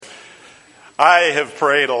I have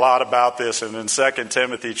prayed a lot about this and in 2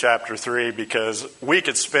 Timothy chapter 3 because we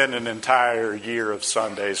could spend an entire year of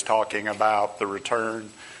Sundays talking about the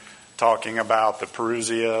return, talking about the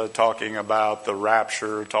parousia, talking about the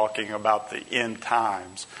rapture, talking about the end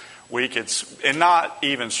times. We could, and not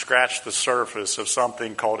even scratch the surface of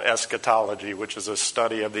something called eschatology, which is a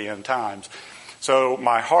study of the end times. So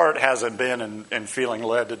my heart hasn't been in feeling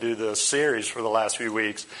led to do this series for the last few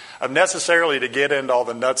weeks of necessarily to get into all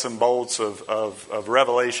the nuts and bolts of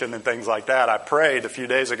Revelation and things like that. I prayed a few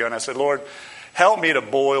days ago and I said, Lord, help me to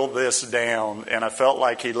boil this down. And I felt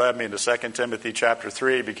like He led me to 2 Timothy chapter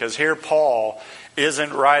 3 because here Paul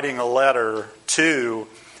isn't writing a letter to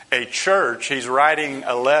a church. He's writing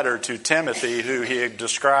a letter to Timothy, who he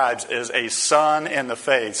describes as a son in the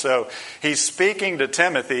faith. So he's speaking to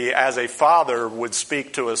Timothy as a father would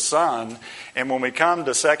speak to a son. And when we come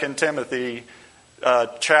to 2 Timothy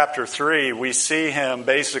chapter 3, we see him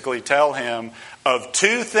basically tell him of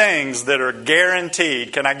two things that are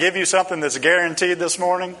guaranteed. Can I give you something that's guaranteed this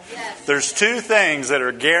morning? Yes. There's two things that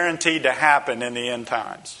are guaranteed to happen in the end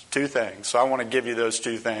times. Two things. So I want to give you those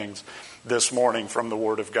two things this morning from the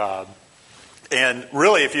Word of God. And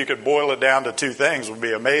really, if you could boil it down to two things, it would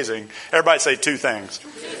be amazing. Everybody say two things.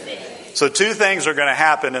 So two things are going to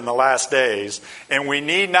happen in the last days, and we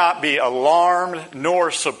need not be alarmed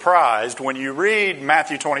nor surprised. When you read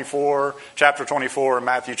Matthew 24, chapter 24, and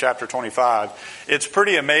Matthew chapter 25, it's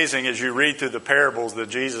pretty amazing as you read through the parables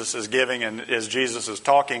that Jesus is giving and as Jesus is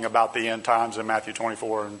talking about the end times in Matthew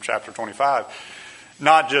 24 and chapter 25.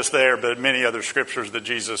 Not just there, but many other scriptures that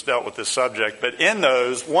Jesus dealt with this subject. But in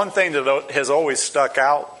those, one thing that has always stuck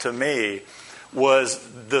out to me was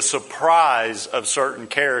the surprise of certain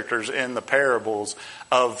characters in the parables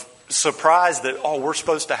of surprise that, oh, we're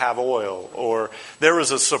supposed to have oil. Or there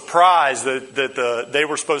was a surprise that they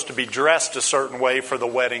were supposed to be dressed a certain way for the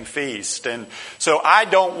wedding feast. And so I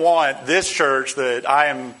don't want this church that I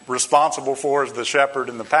am responsible for as the shepherd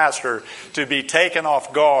and the pastor to be taken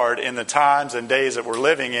off guard in the times and days that we're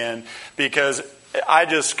living in, because I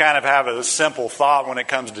just kind of have a simple thought when it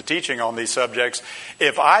comes to teaching on these subjects.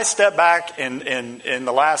 If I step back in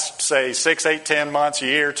the last, say, 6, 8, 10 months, a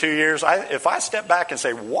year, 2 years, if I step back and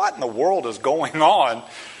say, what in the world is going on?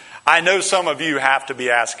 I know some of you have to be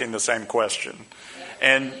asking the same question.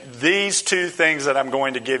 And these two things that I'm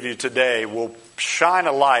going to give you today will shine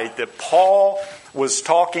a light that Paul was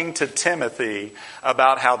talking to Timothy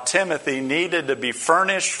about how Timothy needed to be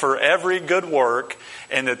furnished for every good work,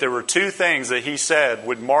 and that there were two things that he said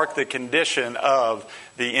would mark the condition of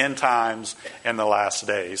the end times and the last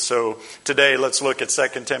days. So today let's look at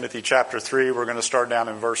 2 Timothy chapter 3. We're going to start down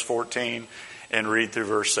in verse 14 and read through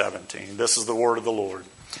verse 17. This is the word of the Lord.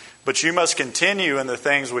 But you must continue in the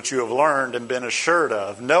things which you have learned and been assured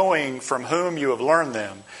of, knowing from whom you have learned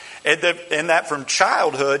them, and that from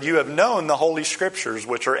childhood you have known the Holy Scriptures,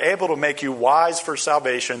 which are able to make you wise for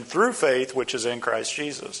salvation through faith which is in Christ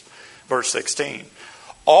Jesus. Verse 16.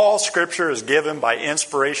 All Scripture is given by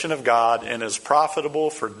inspiration of God and is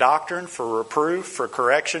profitable for doctrine, for reproof, for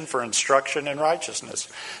correction, for instruction in righteousness,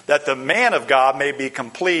 that the man of God may be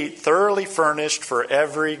complete, thoroughly furnished for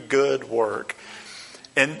every good work.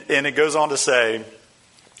 And it goes on to say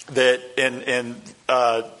that in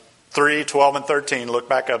 3, 12, and 13, look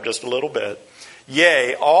back up just a little bit.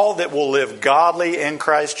 Yea, all that will live godly in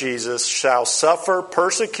Christ Jesus shall suffer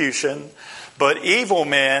persecution, but evil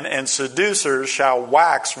men and seducers shall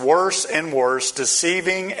wax worse and worse,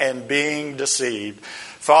 deceiving and being deceived.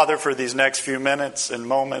 Father, for these next few minutes and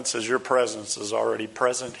moments, as your presence is already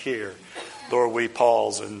present here, Lord, we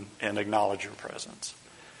pause and acknowledge your presence.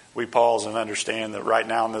 We pause and understand that right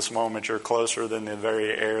now in this moment you're closer than the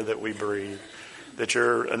very air that we breathe, that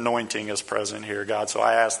your anointing is present here, God. So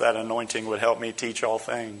I ask that anointing would help me teach all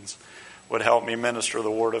things, would help me minister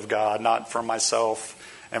the word of God, not from myself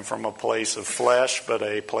and from a place of flesh, but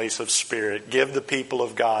a place of spirit. Give the people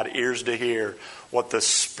of God ears to hear what the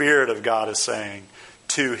Spirit of God is saying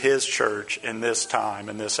to His church in this time,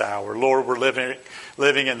 in this hour. Lord, we're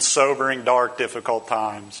living in sobering, dark, difficult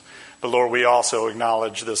times. But Lord, we also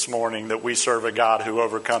acknowledge this morning that we serve a God who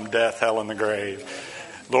overcome death, hell, and the grave.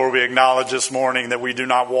 Lord, we acknowledge this morning that we do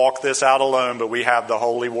not walk this out alone, but we have the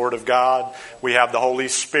Holy Word of God. We have the Holy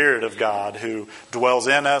Spirit of God who dwells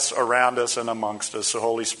in us, around us, and amongst us. So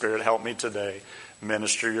Holy Spirit, help me today.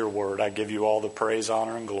 Minister your word. I give you all the praise,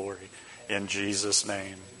 honor, and glory in Jesus'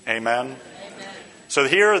 name. Amen. Amen. So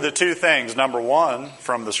here are the two things. Number one,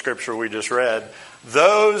 from the scripture we just read,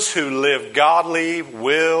 those who live godly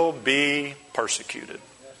will be persecuted.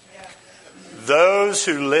 Those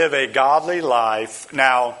who live a godly life.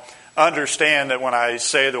 Now, understand that when I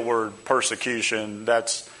say the word persecution,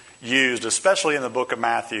 that's, used, especially in the book of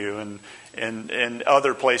Matthew and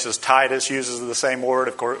other places. Titus uses the same word.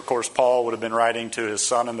 Of course, Paul would have been writing to his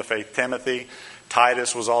son in the faith, Timothy.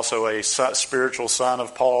 Titus was also a spiritual son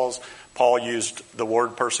of Paul's. Paul used the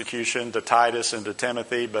word persecution to Titus and to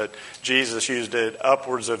Timothy, but Jesus used it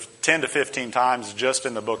upwards of 10 to 15 times just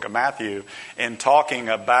in the book of Matthew in talking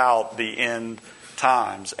about the end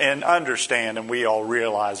times. And understand, and we all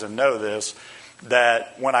realize and know this,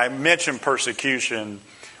 that when I mention persecution,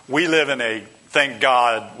 we live in thank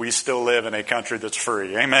God, we still live in a country that's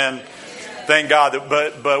free. Amen? Thank God.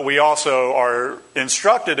 But we also are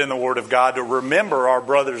instructed in the Word of God to remember our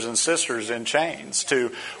brothers and sisters in chains,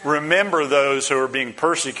 to remember those who are being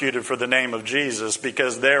persecuted for the name of Jesus,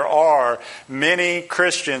 because there are many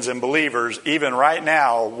Christians and believers, even right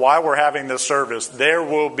now, while we're having this service, there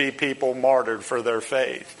will be people martyred for their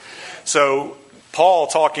faith. So Paul,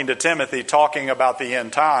 talking to Timothy, talking about the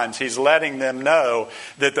end times, he's letting them know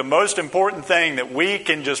that the most important thing that we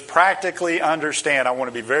can just practically understand, I want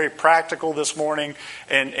to be very practical this morning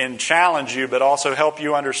and challenge you, but also help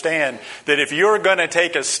you understand that if you're going to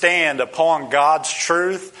take a stand upon God's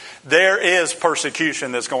truth, there is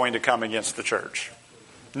persecution that's going to come against the church.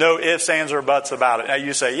 No ifs, ands, or buts about it. Now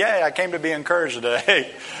you say, yeah, I came to be encouraged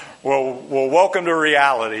today. Well, welcome to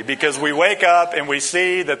reality, because we wake up and we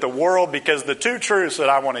see that the world, because the two truths that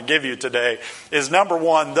I want to give you today is, number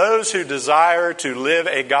one, those who desire to live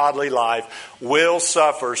a godly life will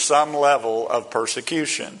suffer some level of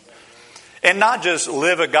persecution. And not just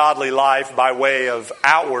live a godly life by way of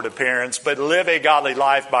outward appearance, but live a godly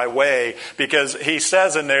life by way, because he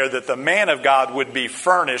says in there that the man of God would be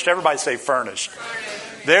furnished. Everybody say furnished.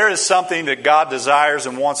 There is something that God desires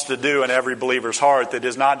and wants to do in every believer's heart that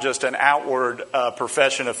is not just an outward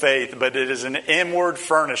profession of faith, but it is an inward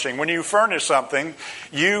furnishing. When you furnish something,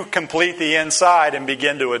 you complete the inside and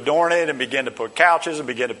begin to adorn it and begin to put couches and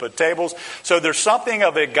begin to put tables. So there's something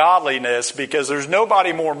of a godliness, because there's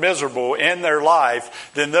nobody more miserable in their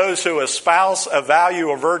life than those who espouse a value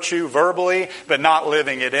or virtue verbally, but not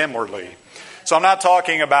living it inwardly. So I'm not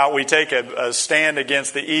talking about we take a stand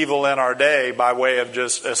against the evil in our day by way of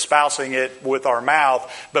just espousing it with our mouth,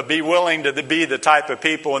 but be willing to be the type of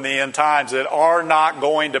people in the end times that are not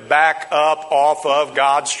going to back up off of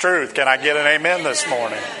God's truth. Can I get an amen this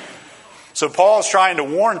morning? So Paul is trying to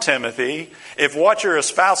warn Timothy, if what you're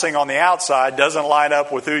espousing on the outside doesn't line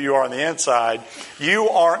up with who you are on the inside, you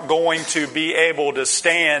aren't going to be able to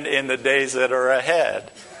stand in the days that are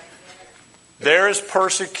ahead. There is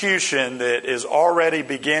persecution that is already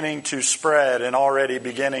beginning to spread and already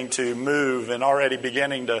beginning to move and already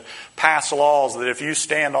beginning to pass laws that if you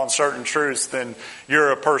stand on certain truths, then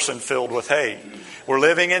you're a person filled with hate. We're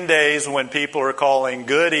living in days when people are calling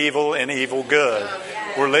good evil and evil good.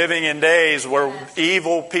 We're living in days where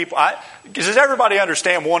evil people... Does everybody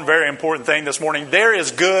understand one very important thing this morning? There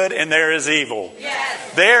is good and there is evil.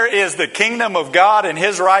 Yes. There is the kingdom of God and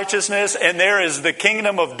His righteousness, and there is the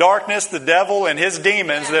kingdom of darkness, the devil and his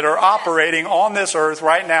demons that are operating on this earth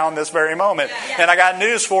right now in this very moment. And I got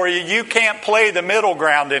news for you. You can't play the middle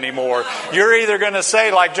ground anymore. You're either going to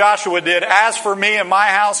say like Joshua did, as for me and my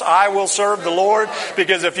house, I will serve the Lord.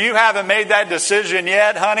 Because if you haven't made that decision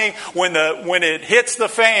yet, honey, when it hits the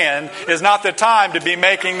fan is not the time to be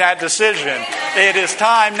making that decision. It is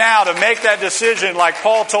time now to make that decision, like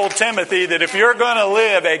Paul told Timothy, that if you're going to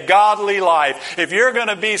live a godly life, if you're going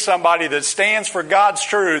to be somebody that stands for God's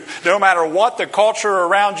truth, no matter what the culture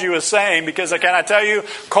around you is saying, because can I tell you,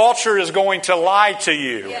 culture is going to lie to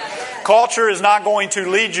you. Culture is not going to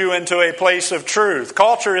lead you into a place of truth.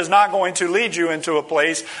 Culture is not going to lead you into a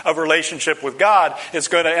place of relationship with God. It's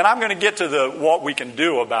going to, and I'm going to get to what we can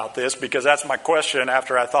do about this, because that's my question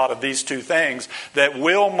after I thought of these two things that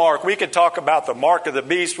will mark. We could talk about the mark of the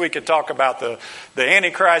beast. We could talk about the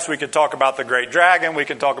Antichrist. We could talk about the great dragon. We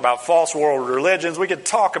could talk about false world religions. We could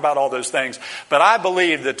talk about all those things. But I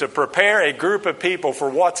believe that to prepare a group of people for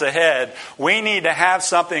what's ahead, we need to have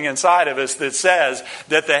something inside of us that says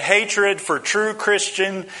that the hatred for true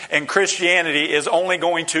Christian and Christianity is only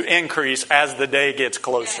going to increase as the day gets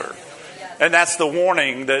closer. And that's the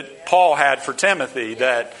warning that Paul had for Timothy,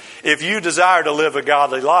 that if you desire to live a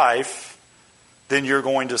godly life, then you're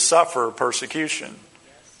going to suffer persecution.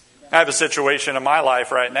 I have a situation in my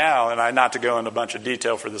life right now, and not to go into a bunch of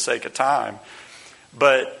detail for the sake of time,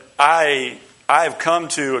 but I have come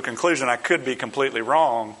to a conclusion. I could be completely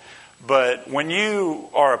wrong, but when you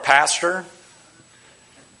are a pastor,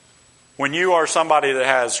 when you are somebody that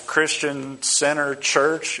has Christian-centered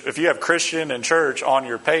church, if you have Christian and church on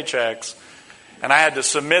your paychecks, and I had to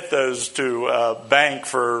submit those to a bank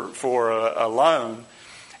for a loan,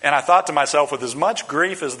 and I thought to myself, with as much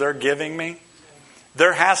grief as they're giving me,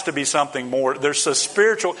 There has to be something more. There's a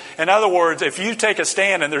spiritual. In other words, if you take a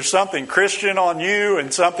stand and there's something Christian on you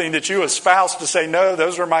and something that you espouse to say, no,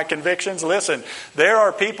 those are my convictions. Listen, there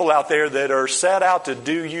are people out there that are set out to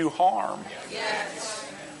do you harm. Yes.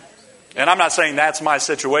 And I'm not saying that's my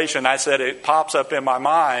situation. I said it pops up in my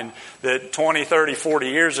mind that 20, 30, 40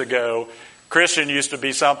 years ago, Christian used to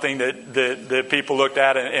be something that people looked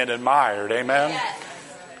at and admired. Amen? Yes.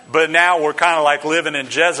 But now we're kind of like living in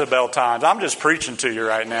Jezebel times. I'm just preaching to you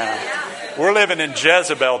right now. We're living in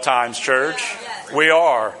Jezebel times, church. We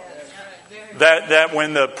are. That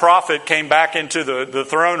when the prophet came back into the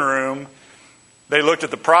throne room, they looked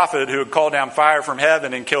at the prophet who had called down fire from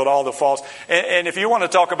heaven and killed all the false. And if you want to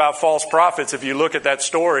talk about false prophets, if you look at that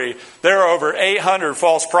story, there are over 800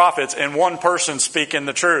 false prophets and one person speaking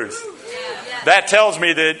the truth. That tells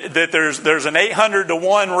me that there's an 800 to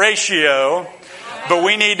 1 ratio. But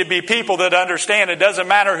we need to be people that understand it doesn't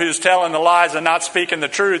matter who's telling the lies and not speaking the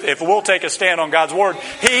truth. If we'll take a stand on God's word,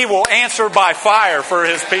 He will answer by fire for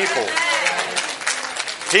His people.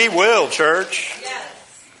 He will, church.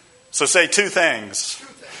 So say two things.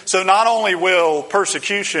 So not only will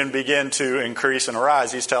persecution begin to increase and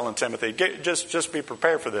arise, he's telling Timothy, just be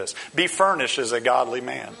prepared for this. Be furnished as a godly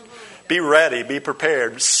man. Be ready, be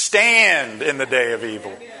prepared. Stand in the day of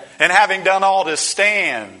evil. And having done all to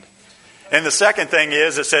stand. And the second thing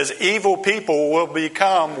is, it says, evil people will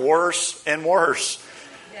become worse and worse.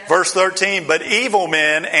 Yes. Verse 13, but evil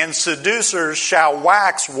men and seducers shall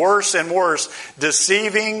wax worse and worse,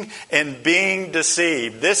 deceiving and being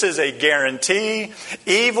deceived. This is a guarantee.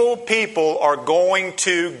 Evil people are going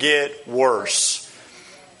to get worse.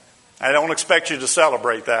 I don't expect you to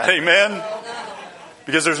celebrate that. Amen?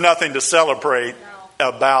 Because there's nothing to celebrate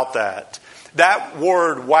about that. That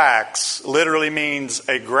word wax literally means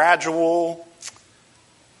a gradual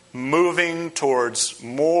moving towards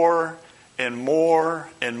more and more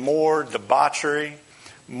and more debauchery,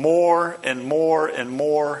 more and more and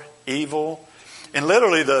more evil. And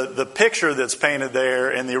literally the picture that's painted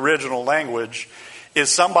there in the original language is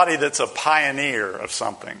somebody that's a pioneer of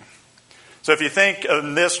something. So if you think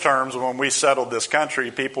in this terms, when we settled this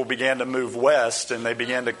country, people began to move west and they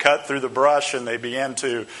began to cut through the brush and they began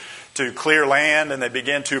to clear land, and they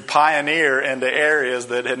began to pioneer into areas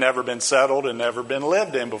that had never been settled and never been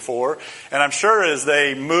lived in before. And I'm sure as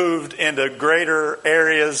they moved into greater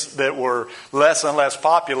areas that were less and less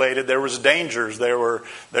populated, there was dangers. There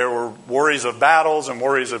were worries of battles and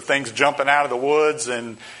worries of things jumping out of the woods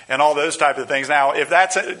and all those types of things. Now, if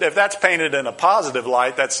that's painted in a positive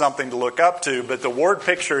light, that's something to look up to. But the word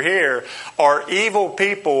picture here are evil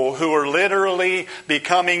people who are literally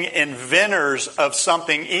becoming inventors of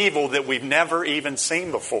something evil that we've never even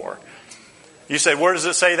seen before. You say, where does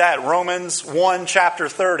it say that? Romans 1 chapter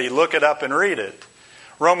 30. Look it up and read it.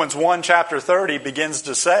 Romans 1 chapter 30 begins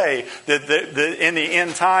to say that in the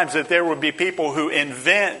end times that there would be people who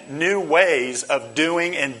invent new ways of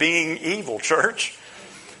doing and being evil, church.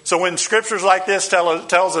 So when scriptures like this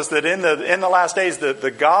tells us that in the last days that the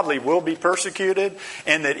godly will be persecuted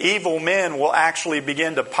and that evil men will actually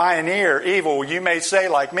begin to pioneer evil, you may say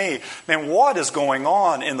like me, man, what is going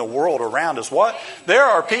on in the world around us? There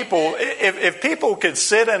are people, if people could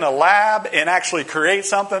sit in a lab and actually create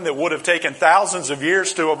something that would have taken thousands of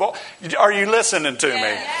years to evolve, are you listening to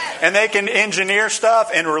me? And they can engineer stuff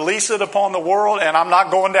and release it upon the world, and I'm not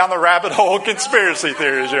going down the rabbit hole of conspiracy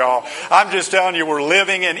theories, y'all. I'm just telling you we're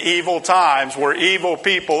living in evil times where evil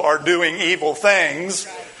people are doing evil things.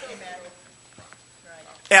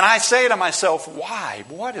 And I say to myself, why?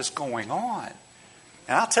 What is going on?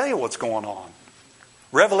 And I'll tell you what's going on.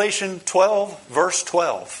 Revelation 12, verse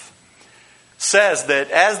 12 says that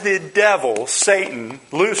as the devil, Satan,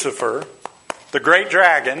 Lucifer, the great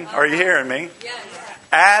dragon, are you hearing me?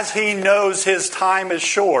 As he knows his time is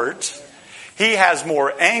short, he has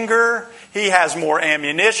more anger, he has more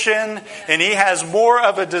ammunition, and he has more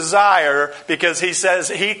of a desire because he says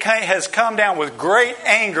he has come down with great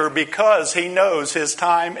anger because he knows his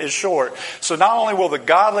time is short. So not only will the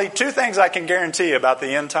godly, two things I can guarantee about the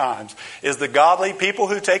end times is the godly people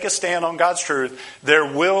who take a stand on God's truth, there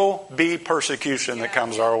will be persecution that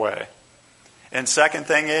comes our way. And second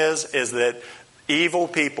thing is that evil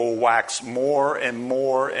people wax more and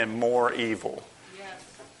more and more evil.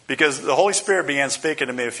 Because the Holy Spirit began speaking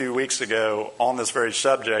to me a few weeks ago on this very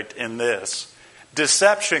subject in this.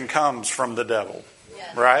 Deception comes from the devil,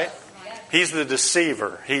 right? He's the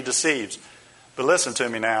deceiver. He deceives. But listen to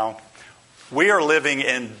me now. We are living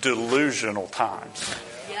in delusional times.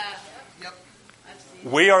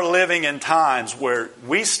 We are living in times where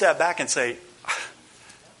we step back and say,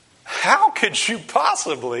 how could you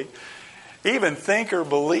possibly even think or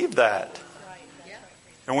believe that?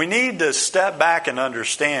 And we need to step back and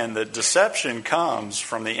understand that deception comes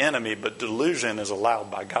from the enemy, but delusion is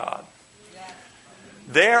allowed by God.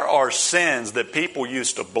 There are sins that people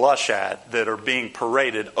used to blush at that are being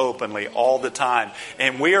paraded openly all the time.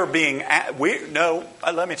 And we are being,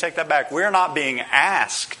 let me take that back. We're not being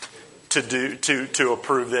asked to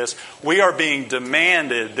approve this. We are being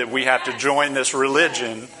demanded that we have to join this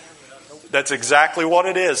religion. That's exactly what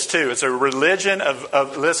it is, too. It's a religion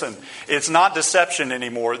of listen, it's not deception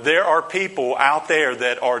anymore. There are people out there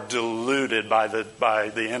that are deluded by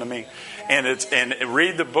the enemy. And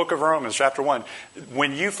read the book of Romans, chapter 1.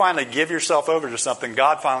 When you finally give yourself over to something,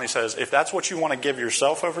 God finally says, if that's what you want to give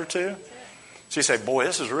yourself over to, so you say, boy,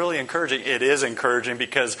 this is really encouraging. It is encouraging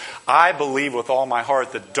because I believe with all my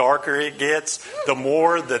heart the darker it gets, the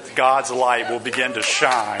more that God's light will begin to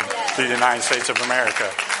shine through the United States of America.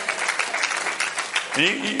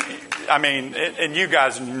 And you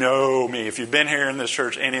guys know me. If you've been here in this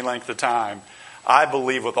church any length of time, I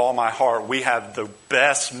believe with all my heart we have the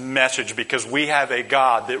best message because we have a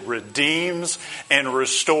God that redeems and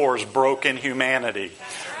restores broken humanity.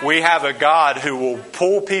 We have a God who will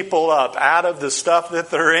pull people up out of the stuff that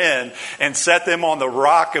they're in and set them on the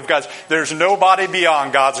rock of God's. There's nobody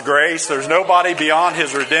beyond God's grace. There's nobody beyond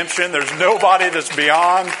His redemption. There's nobody that's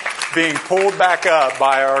beyond being pulled back up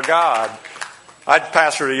by our God. I'd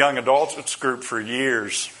pastored a young adults group for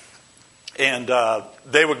years. And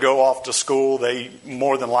they would go off to school. They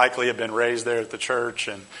more than likely have been raised there at the church.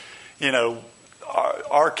 And,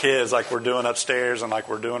 our kids, like we're doing upstairs and like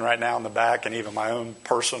we're doing right now in the back, and even my own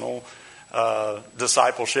personal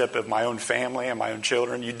discipleship of my own family and my own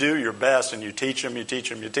children, you do your best and you teach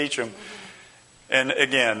them. And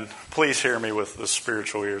again, please hear me with the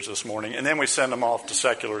spiritual ears this morning. And then we send them off to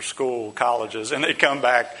secular school, colleges, and they come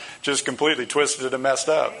back just completely twisted and messed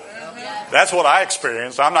up. That's what I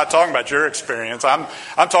experienced. I'm not talking about your experience. I'm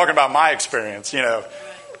talking about my experience.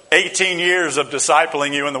 18 years of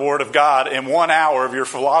discipling you in the Word of God and 1 hour of your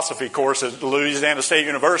philosophy course at Louisiana State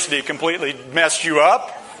University completely messed you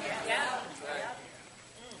up.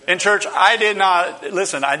 In church, I did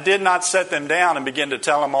not set them down and begin to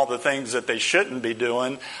tell them all the things that they shouldn't be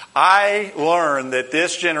doing. I learned that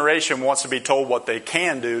this generation wants to be told what they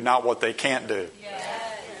can do, not what they can't do.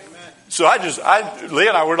 So Leah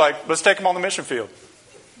and I were like, let's take them on the mission field.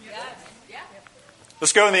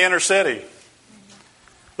 Let's go in the inner city.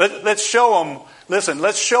 Let's show them. Listen,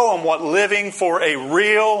 let's show them what living for a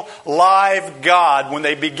real, live God, when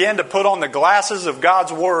they begin to put on the glasses of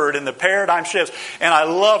God's Word and the paradigm shifts. And I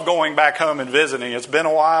love going back home and visiting. It's been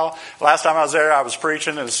a while. Last time I was there, I was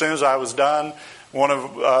preaching, and as soon as I was done, one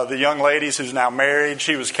of the young ladies who's now married,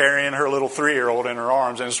 she was carrying her little 3-year-old in her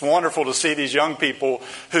arms. And it's wonderful to see these young people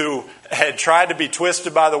who had tried to be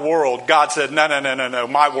twisted by the world. God said, no,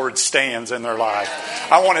 my word stands in their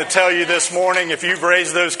life. I want to tell you this morning, if you've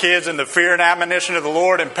raised those kids in the fear and admonition of the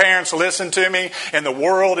Lord, and parents, listen to me, in the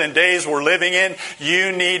world and days we're living in,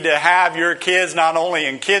 you need to have your kids not only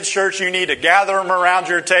in kids' church, you need to gather them around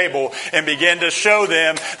your table and begin to show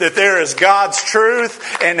them that there is God's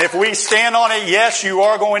truth. And if we stand on it, yes, you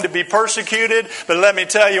are going to be persecuted. But let me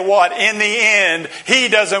tell you what, in the end, He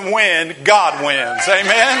doesn't win, God wins.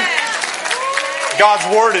 Amen?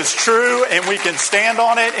 God's Word is true, and we can stand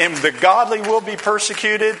on it, and the godly will be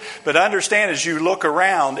persecuted. But understand, as you look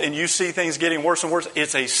around and you see things getting worse and worse,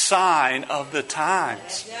 it's a sign of the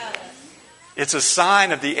times. It's a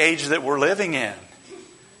sign of the age that we're living in.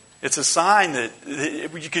 It's a sign that,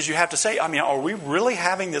 because you have to say, are we really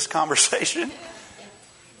having this conversation?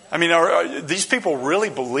 Are these people really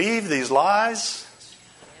believe these lies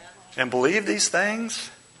and believe these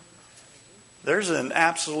things? There's an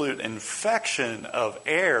absolute infection of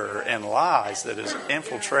error and lies that is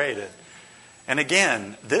infiltrated. And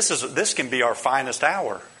again, this can be our finest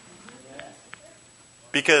hour.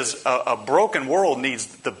 Because a broken world needs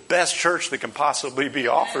the best church that can possibly be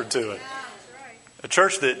offered to it. A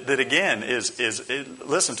church that again is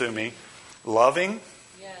listen to me, loving.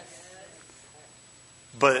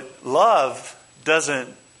 But love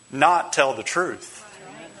doesn't not tell the truth.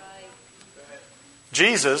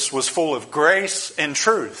 Jesus was full of grace and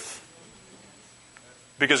truth.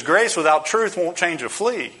 Because grace without truth won't change a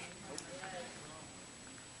flea.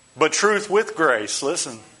 But truth with grace,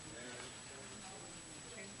 listen.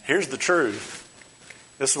 Here's the truth.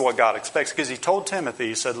 This is what God expects. Because He told Timothy,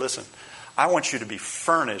 He said, listen, I want you to be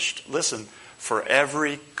furnished, listen, for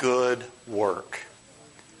every good work.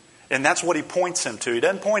 And that's what He points him to. He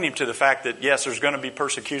doesn't point him to the fact that, yes, there's going to be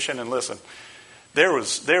persecution. And listen, there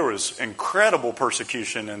was incredible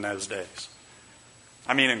persecution in those days.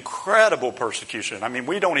 Incredible persecution.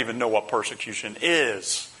 We don't even know what persecution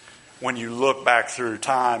is. when you look back through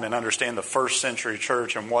time and understand the first century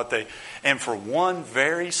church and for one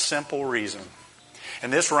very simple reason.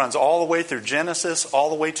 And this runs all the way through Genesis, all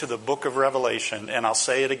the way to the book of Revelation. And I'll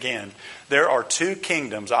say it again. There are two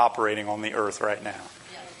kingdoms operating on the earth right now.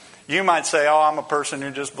 You might say, oh, I'm a person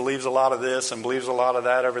who just believes a lot of this and believes a lot of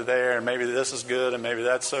that over there, and maybe this is good and maybe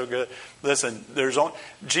that's so good. Listen,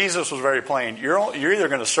 Jesus was very plain. You're either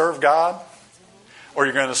going to serve God or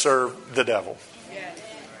you're going to serve the devil.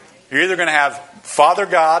 You're either going to have Father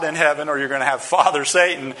God in heaven or you're going to have Father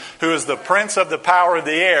Satan, who is the prince of the power of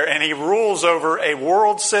the air, and he rules over a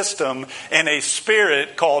world system and a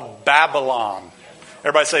spirit called Babylon.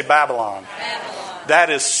 Everybody say Babylon. Babylon.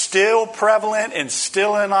 That is still prevalent and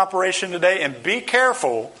still in operation today. And be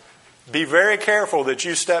careful, be very careful that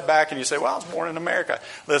you step back and you say, well, I was born in America.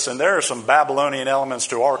 Listen, there are some Babylonian elements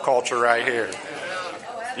to our culture right here.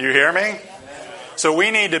 You hear me? So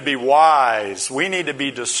we need to be wise. We need to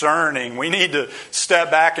be discerning. We need to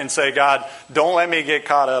step back and say, God, don't let me get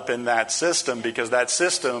caught up in that system, because that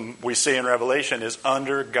system we see in Revelation is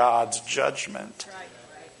under God's judgment.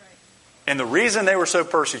 And the reason they were so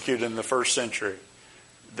persecuted in the first century,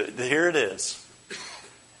 here it is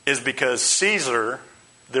because Caesar,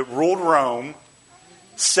 that ruled Rome,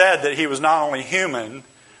 said that he was not only human,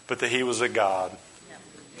 but that he was a god.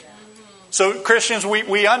 So Christians,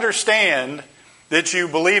 we understand that you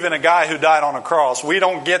believe in a guy who died on a cross. We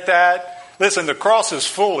don't get that. Listen, the cross is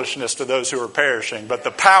foolishness to those who are perishing, but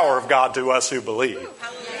the power of God to us who believe.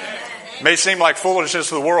 It may seem like foolishness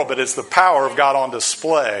to the world, but it's the power of God on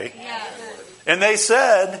display. And they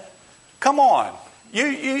said, come on.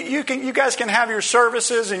 You guys can have your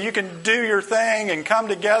services and you can do your thing and come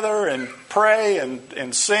together and pray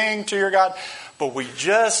and sing to your God, but we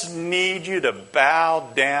just need you to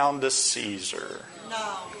bow down to Caesar.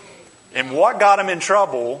 No. And what got them in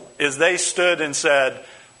trouble is they stood and said,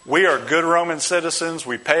 we are good Roman citizens.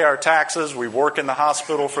 We pay our taxes. We work in the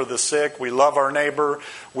hospital for the sick. We love our neighbor.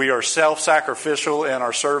 We are self-sacrificial in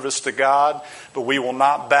our service to God, but we will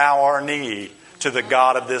not bow our knee to the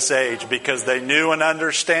God of this age, because they knew and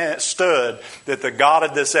understood that the God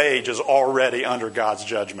of this age is already under God's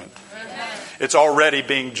judgment. It's already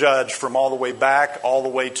being judged from all the way back, all the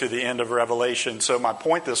way to the end of Revelation. So my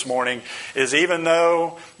point this morning is, even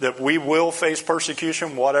though that we will face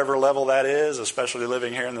persecution, whatever level that is, especially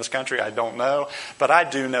living here in this country, I don't know. But I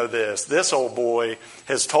do know this. This old boy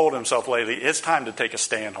has told himself lately, it's time to take a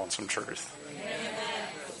stand on some truth.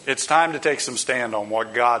 It's time to take some stand on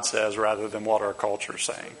what God says rather than what our culture is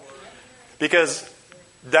saying. Because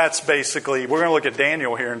that's basically, we're going to look at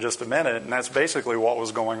Daniel here in just a minute, and that's basically what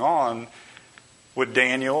was going on with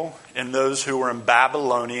Daniel and those who were in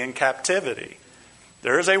Babylonian captivity.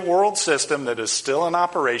 There is a world system that is still in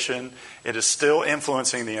operation. It is still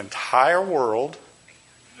influencing the entire world.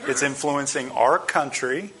 It's influencing our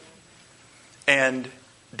country. And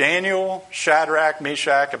Daniel, Shadrach,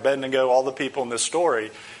 Meshach, Abednego, all the people in this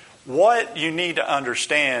story, what you need to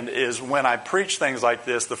understand is, when I preach things like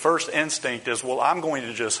this, the first instinct is, well, I'm going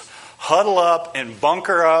to just huddle up and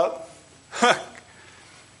bunker up.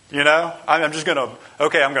 You know, I'm just going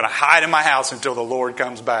to hide in my house until the Lord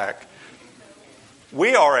comes back.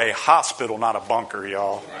 We are a hospital, not a bunker,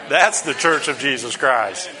 y'all. That's the Church of Jesus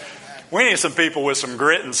Christ. We need some people with some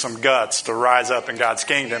grit and some guts to rise up in God's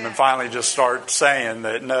kingdom and finally just start saying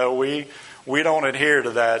that, no, we don't adhere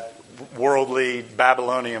to that worldly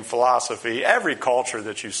Babylonian philosophy. Every culture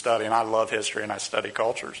that you study, and I love history and I study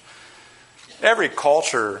cultures, every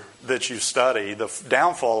culture that you study, the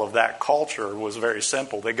downfall of that culture was very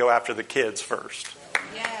simple. They go after the kids first.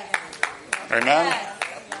 Yes. Amen? Yes.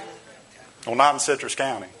 Well, not in Citrus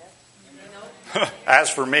County. As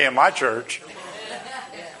for me and my church,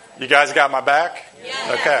 you guys got my back?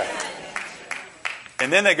 Yes. Okay.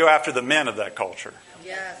 And then they go after the men of that culture.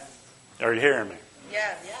 Yes. Are you hearing me?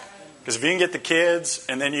 Yes. Because if you can get the kids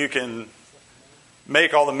and then you can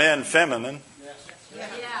make all the men feminine,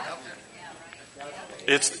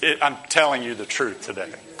 I'm telling you the truth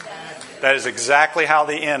today. That is exactly how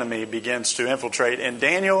the enemy begins to infiltrate. And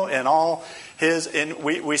Daniel and all his, and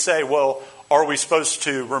we say, well, are we supposed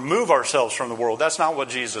to remove ourselves from the world? That's not what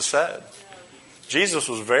Jesus said. Jesus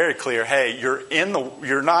was very clear. Hey,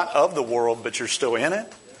 you're not of the world, but you're still in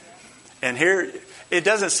it. And here, it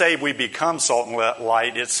doesn't say we become salt and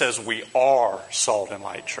light. It says we are salt and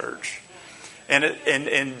light, church.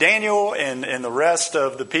 And Daniel and the rest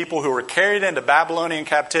of the people who were carried into Babylonian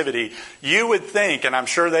captivity, you would think, and I'm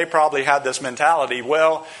sure they probably had this mentality,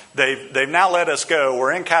 well, they've now let us go.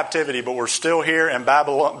 We're in captivity, but we're still here in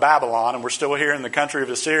Babylon, and we're still here in the country of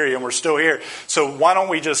Assyria, and we're still here. So why don't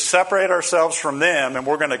we just separate ourselves from them, and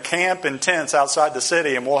we're going to camp in tents outside the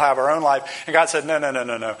city, and we'll have our own life. And God said,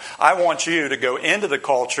 no. I want you to go into the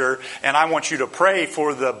culture, and I want you to pray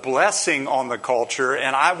for the blessing on the culture,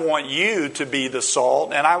 and I want you to be the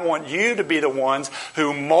salt, and I want you to be the ones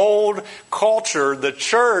who mold culture. The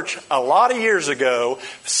church, a lot of years ago,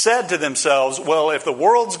 said to themselves, well, if the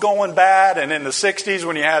world's going bad, and in the 60s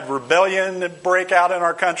when you had rebellion break out in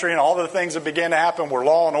our country and all the things that began to happen where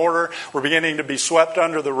law and order were beginning to be swept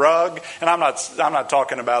under the rug, and I'm not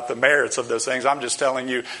talking about the merits of those things. I'm just telling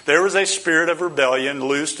you there was a spirit of rebellion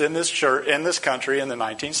loosed in this church, in this country in the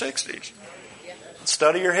 1960s.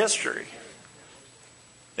 Study your history.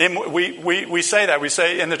 And we say that. We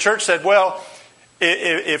say, and the church said, well,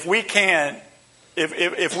 if we can't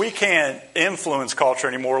influence culture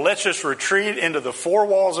anymore, let's just retreat into the four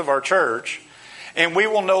walls of our church, and we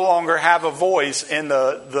will no longer have a voice in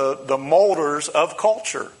the molders of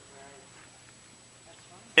culture.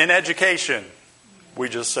 In education, we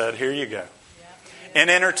just said, here you go. In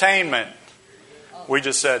entertainment, we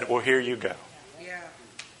just said, well, here you go.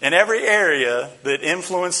 In every area that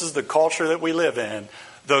influences the culture that we live in,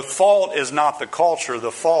 the fault is not the culture.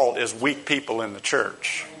 The fault is weak people in the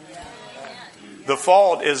church. The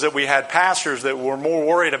fault is that we had pastors that were more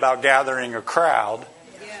worried about gathering a crowd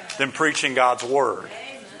than preaching God's word.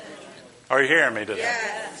 Are you hearing me today?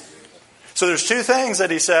 So there's two things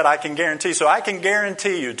that he said I can guarantee. So I can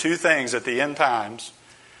guarantee you two things at the end times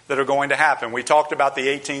that are going to happen. We talked about the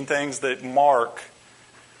 18 things that mark.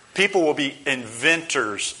 People will be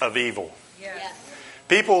inventors of evil.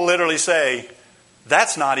 People will literally say,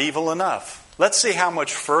 that's not evil enough. Let's see how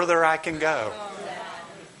much further I can go.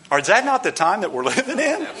 Or is that not the time that we're living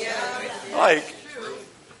in? Like,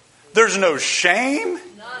 there's no shame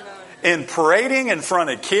in parading in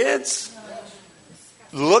front of kids,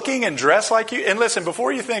 looking and dressed like you. And listen,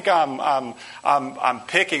 before you think I'm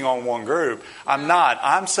picking on one group, I'm not.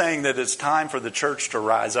 I'm saying that it's time for the church to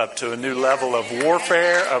rise up to a new level of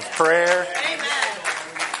warfare, of prayer.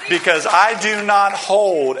 Because I do not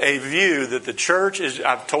hold a view that the church is,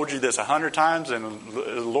 I've told you this 100 times, and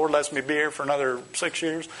the Lord lets me be here for another 6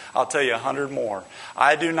 years, I'll tell you 100 more.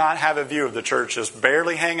 I do not have a view of the church just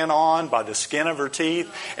barely hanging on by the skin of her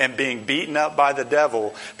teeth and being beaten up by the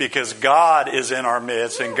devil, because God is in our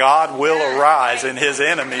midst and God will arise and his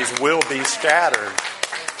enemies will be scattered.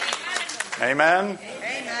 Amen?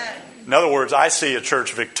 In other words, I see a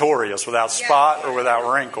church victorious without spot or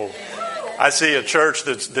without wrinkle. I see a church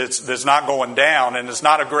that's not going down, and it's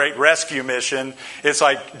not a great rescue mission. It's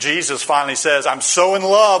like Jesus finally says, I'm so in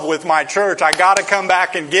love with my church, I got to come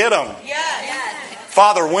back and get them.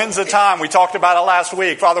 Father, when's the time? We talked about it last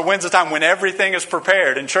week. Father, when's the time when everything is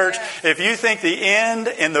prepared? And church, if you think the end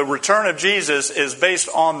and the return of Jesus is based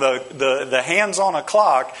on the hands on a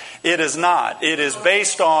clock, it is not. It is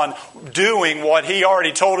based on doing what he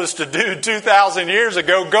already told us to do 2,000 years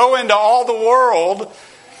ago. Go into all the world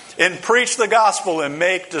and preach the gospel and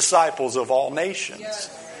make disciples of all nations.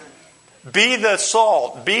 Be the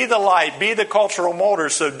salt, be the light, be the cultural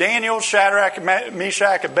molders. So Daniel, Shadrach,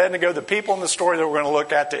 Meshach, Abednego, the people in the story that we're going to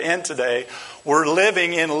look at to end today, were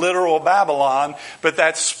living in literal Babylon, but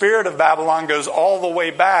that spirit of Babylon goes all the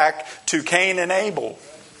way back to Cain and Abel.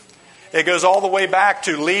 It goes all the way back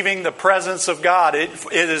to leaving the presence of God. It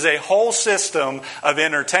is a whole system of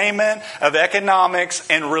entertainment, of economics,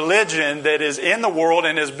 and religion that is in the world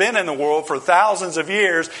and has been in the world for thousands of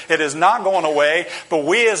years. It is not going away, but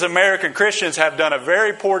we as American Christians have done a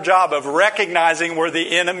very poor job of recognizing where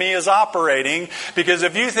the enemy is operating. Because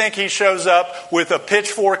if you think he shows up with a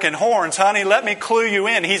pitchfork and horns, honey, let me clue you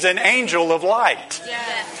in. He's an angel of light.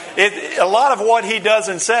 A lot of what he does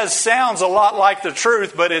and says sounds a lot like the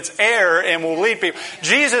truth, but it's error and will lead people.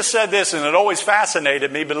 Jesus said this, and it always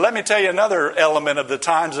fascinated me, but let me tell you another element of the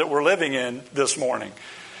times that we're living in this morning.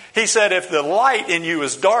 He said, if the light in you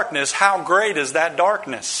is darkness, how great is that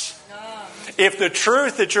darkness? If the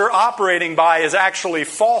truth that you're operating by is actually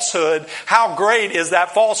falsehood, how great is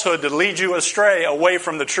that falsehood to lead you astray away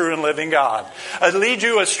from the true and living God? Lead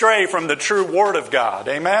you astray from the true Word of God.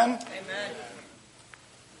 Amen?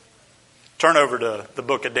 Turn over to the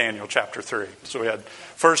book of Daniel, chapter 3. So we had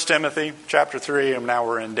 1 Timothy, chapter 3, and now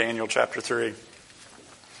we're in Daniel, chapter 3.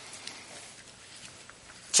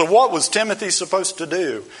 So what was Timothy supposed to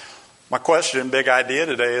do? My question, big idea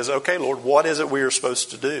today is, okay, Lord, what is it we are supposed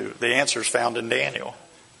to do? The answer is found in Daniel.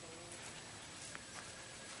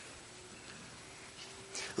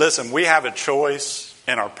 Listen, we have a choice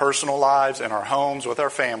in our personal lives, in our homes, with our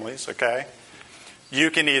families, okay? You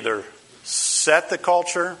can either set the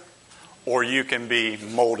culture or you can be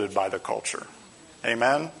molded by the culture.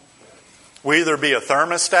 Amen? We either be a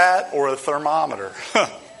thermostat or a thermometer.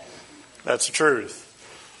 That's the truth.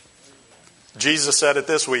 Jesus said it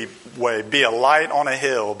this way, be a light on a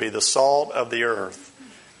hill, be the salt of the earth.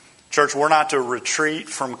 Church, we're not to retreat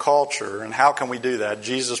from culture. And how can we do that?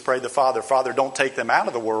 Jesus prayed the Father, Father, don't take them out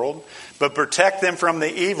of the world, but protect them from the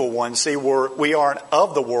evil one. See, we aren't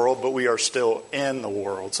of the world, but we are still in the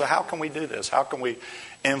world. So how can we do this? How can we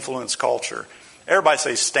influence culture? Everybody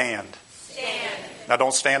say stand. Stand. Now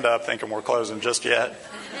don't stand up thinking we're closing just yet.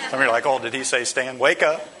 Some of you are like, oh, did he say stand? Wake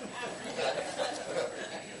up.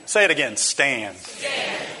 Say it again, stand.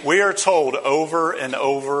 Stand. We are told over and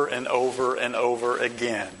over and over and over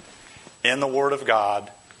again in the Word of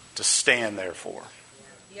God to stand therefore.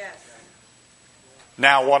 Yes.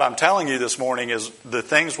 Now, what I'm telling you this morning is the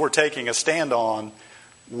things we're taking a stand on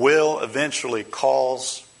will eventually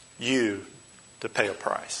cause you to pay a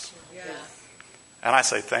price. Yes. And I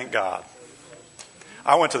say, thank God.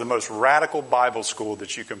 I went to the most radical Bible school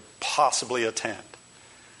that you can possibly attend.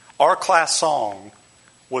 Our class song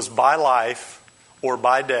was by life or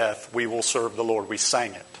by death, we will serve the Lord. We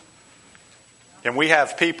sang it. And we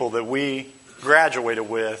have people that we graduated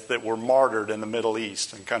with that were martyred in the Middle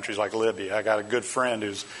East, in countries like Libya. I got a good friend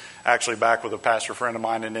who's actually back with a pastor friend of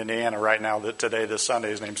mine in Indiana right now this Sunday.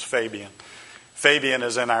 His name's Fabian. Fabian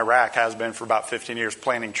is in Iraq, has been for about 15 years,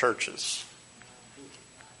 planting churches.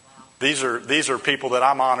 These are people that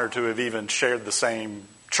I'm honored to have even shared the same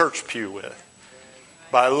church pew with.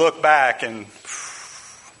 But I look back and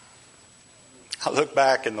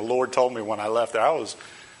the Lord told me when I left there,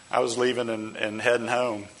 I was leaving and heading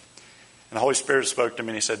home. And the Holy Spirit spoke to me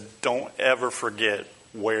and He said, don't ever forget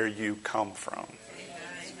where you come from.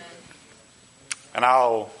 And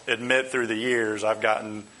I'll admit through the years, I've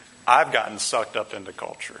gotten sucked up into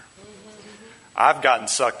culture. I've gotten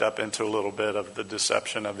sucked up into a little bit of the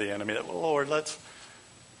deception of the enemy. That, well, Lord,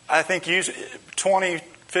 I think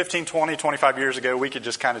 15, 20, 25 years ago, we could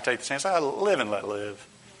just kind of take the stance, live and let live.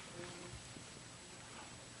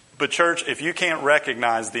 But church, if you can't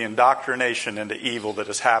recognize the indoctrination into evil that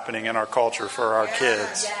is happening in our culture for our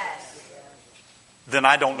kids, then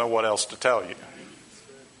I don't know what else to tell you.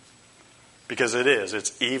 Because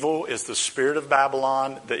it's evil, it's the spirit of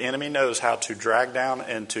Babylon. The enemy knows how to drag down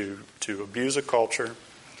and to abuse a culture.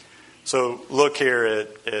 So look here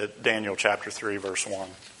at Daniel chapter 3, verse 1.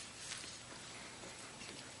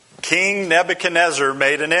 King Nebuchadnezzar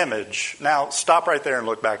made an image. Now stop right there and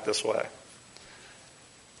look back this way.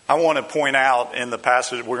 I want to point out in the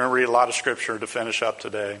passage, we're going to read a lot of scripture to finish up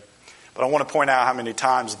today, but I want to point out how many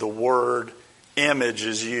times the word image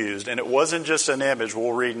is used. And it wasn't just an image,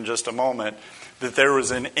 we'll read in just a moment, that there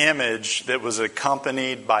was an image that was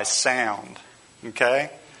accompanied by sound.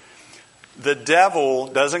 Okay? The devil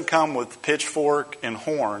doesn't come with pitchfork and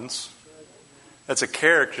horns. That's a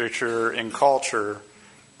caricature in culture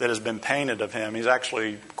that has been painted of him. He's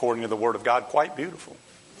actually, according to the Word of God, quite beautiful.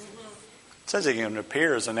 It says he can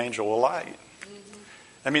appear as an angel of light.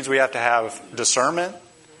 That means we have to have discernment.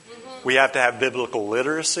 We have to have biblical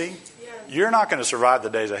literacy. You're not going to survive the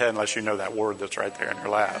days ahead unless you know that word that's right there in your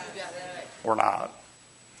lap. We're not.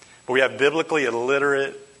 But we have biblically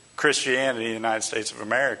illiterate Christianity in the United States of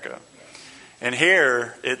America. And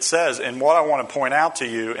here it says, and what I want to point out to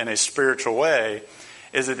you in a spiritual way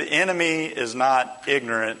is that the enemy is not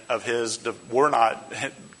ignorant of his,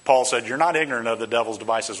 Paul said, you're not ignorant of the devil's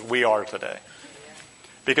devices. We are today.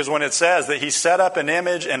 Because when it says that he set up an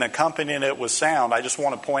image and accompanied it with sound, I just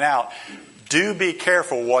want to point out, do be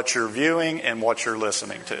careful what you're viewing and what you're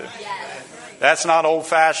listening to. That's not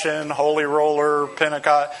old-fashioned, holy roller,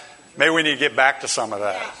 Pentecost. Maybe we need to get back to some of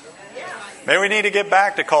that. Maybe we need to get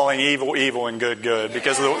back to calling evil, evil and good, good,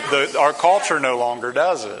 because our culture no longer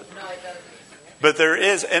does it. But there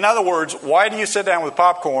is, in other words, why do you sit down with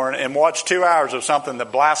popcorn and watch 2 hours of something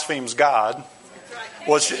that blasphemes God?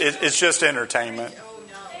 Well, it's just entertainment,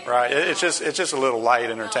 right? It's just a little light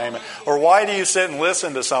entertainment. Or why do you sit and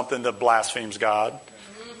listen to something that blasphemes God?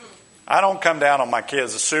 I don't come down on my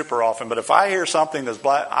kids super often, but if I hear something that's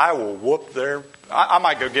I will whoop their. I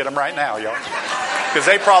might go get them right now, y'all, because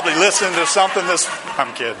they probably listen to something that's.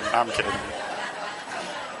 I'm kidding.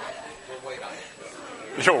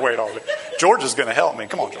 You'll wait all day. George is going to help me.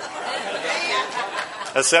 Come on, George.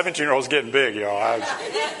 That 17-year-old's getting big, y'all.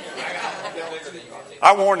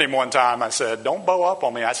 I warned him one time. I said, don't bow up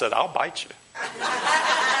on me. I said, I'll bite you.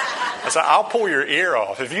 I said, I'll pull your ear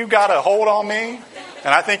off. If you got a hold on me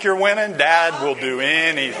and I think you're winning, Dad will do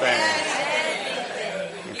anything.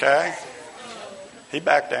 Okay? He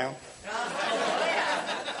backed down.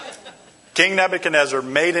 King Nebuchadnezzar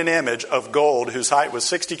made an image of gold whose height was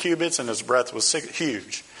 60 cubits and his breadth was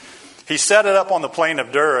huge. He set it up on the plain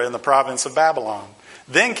of Dura in the province of Babylon.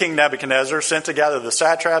 Then King Nebuchadnezzar sent together the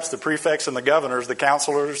satraps, the prefects, and the governors, the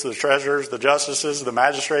counselors, the treasurers, the justices, the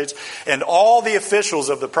magistrates, and all the officials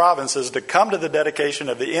of the provinces to come to the dedication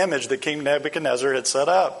of the image that King Nebuchadnezzar had set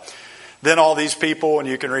up. Then all these people, and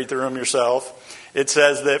you can read through them yourself, it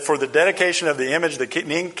says that for the dedication of the image that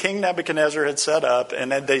King Nebuchadnezzar had set up,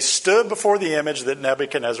 and then they stood before the image that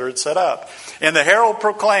Nebuchadnezzar had set up. And the herald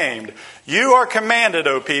proclaimed, "You are commanded,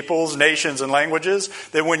 O peoples, nations, and languages,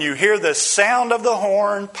 that when you hear the sound of the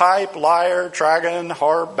horn, pipe, lyre, trigon,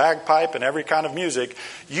 harp, bagpipe, and every kind of music,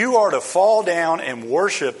 you are to fall down and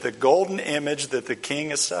worship the golden image that the king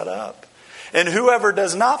has set up. And whoever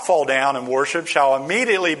does not fall down and worship shall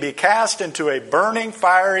immediately be cast into a burning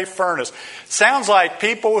fiery furnace." Sounds like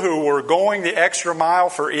people who were going the extra mile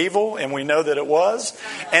for evil, and we know that it was.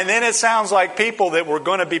 And then it sounds like people that were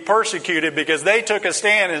going to be persecuted because they took a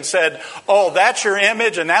stand and said, "Oh, that's your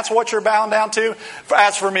image and that's what you're bowing down to?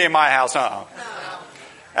 As for me in my house,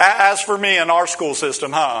 As for me in our school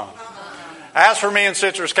system, As for me in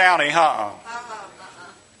Citrus County,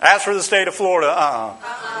 As for the state of Florida,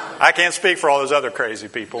 I can't speak for all those other crazy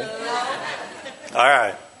people. All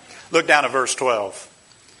right. Look down at verse 12.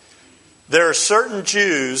 "There are certain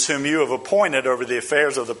Jews whom you have appointed over the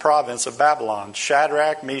affairs of the province of Babylon,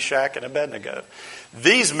 Shadrach, Meshach, and Abednego.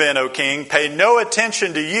 These men, O king, pay no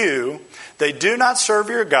attention to you. They do not serve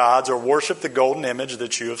your gods or worship the golden image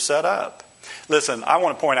that you have set up." Listen, I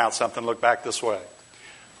want to point out something. Look back this way.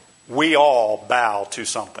 We all bow to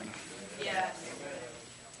something. Yes.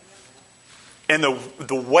 And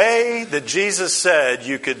the way that Jesus said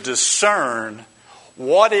you could discern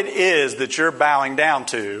what it is that you're bowing down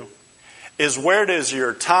to is where does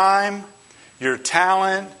your time, your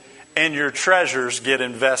talent, and your treasures get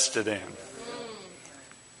invested in.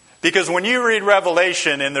 Because when you read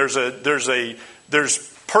Revelation and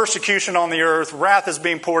there's persecution on the earth, wrath is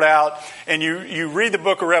being poured out, and you read the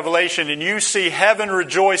book of Revelation and you see heaven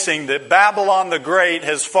rejoicing that Babylon the Great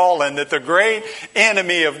has fallen, that the great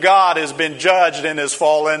enemy of God has been judged and has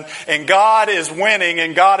fallen, and God is winning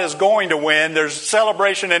and God is going to win. There's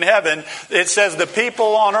celebration in heaven. It says the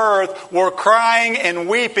people on earth were crying and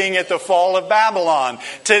weeping at the fall of Babylon.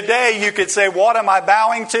 Today you could say, what am I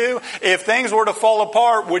bowing to? If things were to fall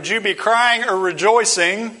apart, would you be crying or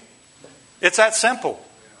rejoicing? It's that simple.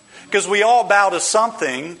 Because we all bow to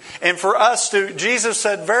something, and for us to, Jesus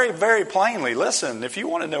said very, very plainly, listen, if you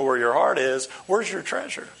want to know where your heart is, where's your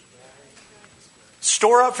treasure?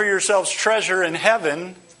 Store up for yourselves treasure in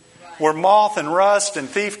heaven, where moth and rust and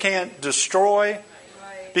thief can't destroy.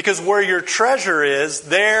 Because where your treasure is,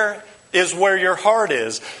 there is where your heart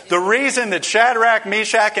is. The reason that Shadrach,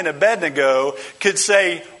 Meshach, and Abednego could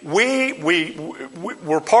say,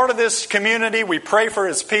 we're part of this community, we pray for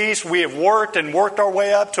His peace, we have worked our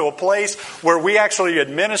way up to a place where we actually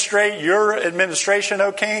administrate your administration,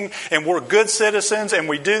 O King, and we're good citizens and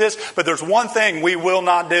we do this, but there's one thing we will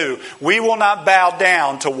not do. We will not bow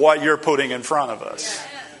down to what you're putting in front of us.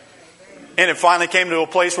 And it finally came to a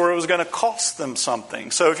place where it was going to cost them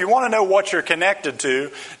something. So if you want to know what you're connected to,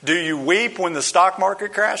 do you weep when the stock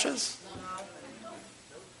market crashes?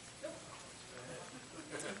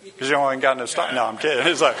 Because you ain't got no stock. No, I'm kidding.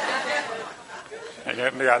 It's like,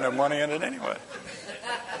 you got no money in it anyway.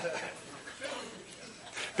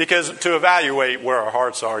 Because to evaluate where our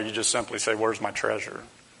hearts are, you just simply say, where's my treasure?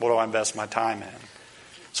 What do I invest my time in?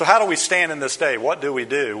 So how do we stand in this day? What do? We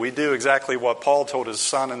do exactly what Paul told his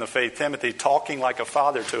son in the faith, Timothy, talking like a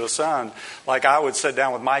father to a son. Like I would sit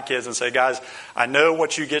down with my kids and say, guys, I know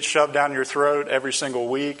what you get shoved down your throat every single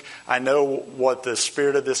week. I know what the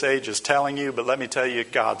spirit of this age is telling you, but let me tell you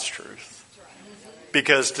God's truth.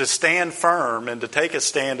 Because to stand firm and to take a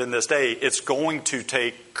stand in this day, it's going to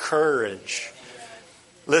take courage.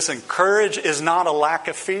 Listen, courage is not a lack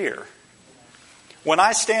of fear. When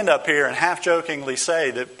I stand up here and half-jokingly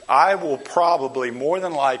say that I will probably, more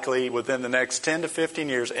than likely, within the next 10 to 15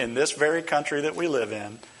 years in this very country that we live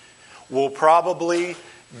in, will probably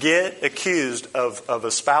get accused of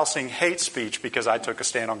espousing hate speech because I took a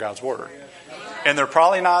stand on God's Word. And they're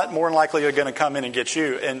probably not more than likely going to come in and get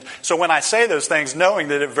you. And so when I say those things, knowing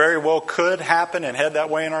that it very well could happen and head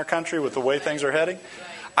that way in our country with the way things are heading,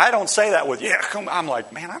 I don't say that with, I'm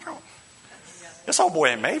like, man, I don't. This old boy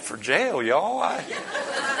ain't made for jail, y'all.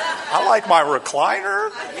 I like my recliner.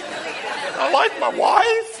 I like my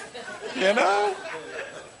wife, you know.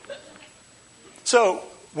 So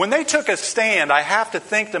When they took a stand, I have to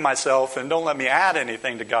think to myself, and don't let me add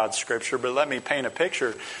anything to God's scripture, but let me paint a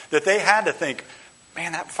picture, that they had to think,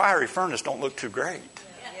 man, that fiery furnace don't look too great.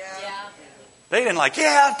 Yeah. They didn't like,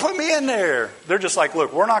 yeah, put me in there. They're just like,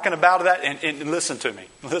 look, we're not going to bow to that. And listen to me.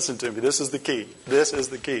 Listen to me. This is the key. This is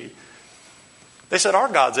the key. They said, our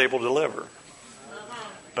God's able to deliver.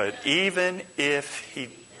 But even if He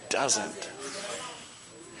doesn't,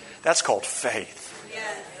 that's called faith.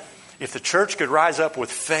 If the church could rise up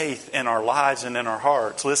with faith in our lives and in our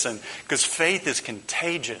hearts, listen, because faith is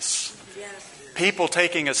contagious. People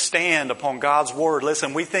taking a stand upon God's Word,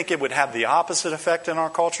 listen, we think it would have the opposite effect in our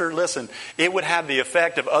culture. Listen, it would have the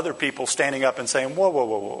effect of other people standing up and saying, whoa, whoa,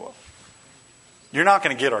 whoa, whoa. You're not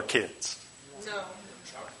going to get our kids. No.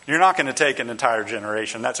 You're not going to take an entire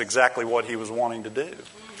generation. That's exactly what he was wanting to do.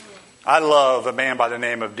 I love a man by the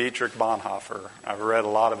name of Dietrich Bonhoeffer. I've read a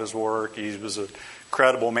lot of his work. He was a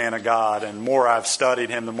credible man of God. And the more I've studied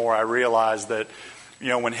him, the more I realized that,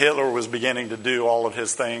 when Hitler was beginning to do all of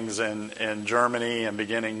his things in Germany and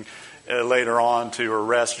beginning later on to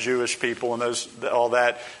arrest Jewish people and all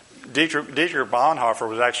that, Dietrich Bonhoeffer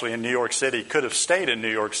was actually in New York City. Could have stayed in New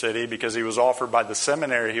York City because he was offered by the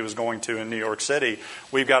seminary he was going to in New York City.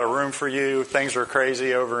 We've got a room for you. Things are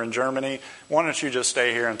crazy over in Germany. Why don't you just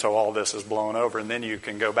stay here until all this is blown over and then you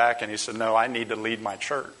can go back? And he said, no, I need to lead my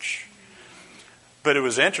church. But it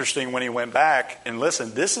was interesting when he went back, and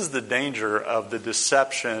listen, this is the danger of the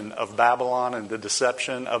deception of Babylon and the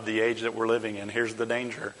deception of the age that we're living in. Here's the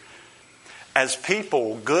danger. As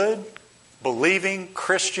people, good, believing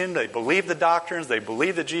Christian, they believe the doctrines, they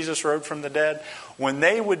believe that Jesus rose from the dead, when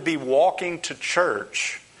they would be walking to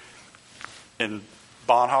church, in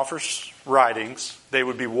Bonhoeffer's writings, they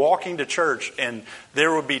would be walking to church and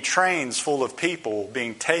there would be trains full of people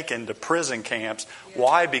being taken to prison camps.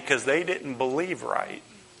 Why? Because they didn't believe right.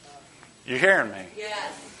 You hearing me?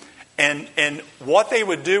 Yes. And what they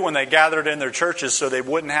would do when they gathered in their churches so they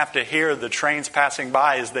wouldn't have to hear the trains passing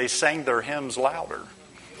by is they sang their hymns louder.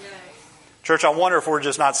 Yes. Church, I wonder if we're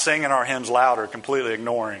just not singing our hymns louder, completely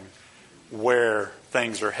ignoring where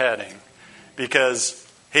things are heading. Because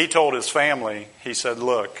he told his family, he said,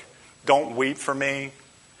 look, don't weep for me.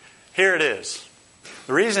 Here it is.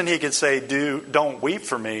 The reason he could say, don't weep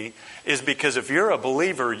for me, is because if you're a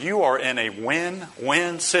believer, you are in a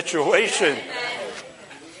win-win situation.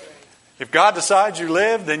 If God decides you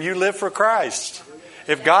live, then you live for Christ.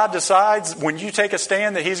 If God decides when you take a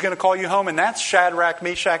stand that He's going to call you home, and that's Shadrach,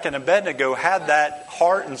 Meshach, and Abednego had that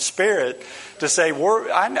heart and spirit to say,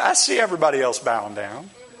 I see everybody else bowing down.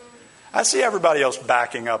 I see everybody else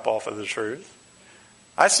backing up off of the truth.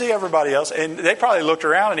 I see everybody else, and they probably looked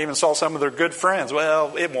around and even saw some of their good friends.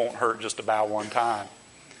 Well, it won't hurt just to bow one time.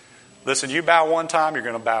 Listen, you bow one time, you're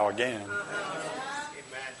going to bow again.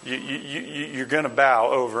 You're going to bow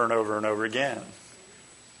over and over and over again.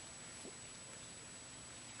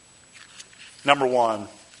 Number one,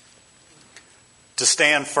 to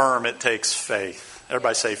stand firm, it takes faith.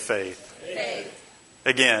 Everybody say faith. Faith.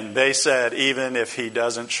 Again, they said, even if he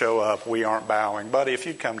doesn't show up, we aren't bowing. Buddy, if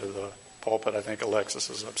you'd come to the pulpit, I think Alexis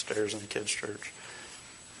is upstairs in the kids' church.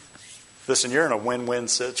 Listen, you're in a win-win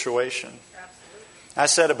situation. Absolutely. I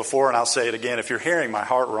said it before and I'll say it again. If you're hearing my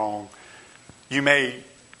heart wrong, you may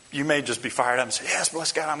just be fired up and say, yes,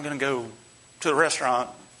 bless God, I'm going to go to the restaurant,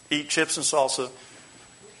 eat chips and salsa,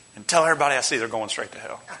 and tell everybody I see they're going straight to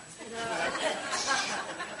hell.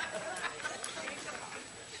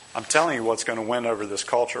 I'm telling you what's going to win over this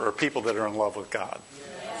culture are people that are in love with God.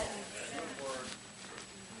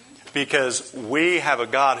 Because we have a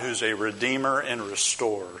God who's a redeemer and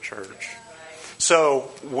restorer, church.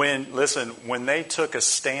 So when they took a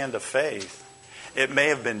stand of faith, it may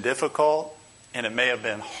have been difficult and it may have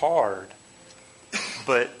been hard,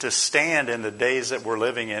 but to stand in the days that we're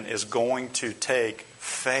living in is going to take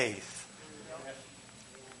faith.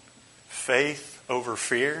 Faith over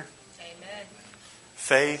fear. Amen.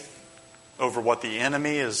 Faith over what the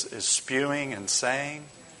enemy is spewing and saying.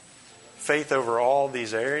 Faith over all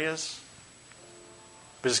these areas.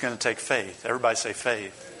 But it's going to take faith. Everybody say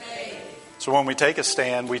faith. Faith. So when we take a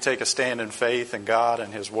stand in faith in God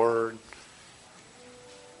and His Word.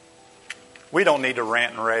 We don't need to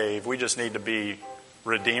rant and rave. We just need to be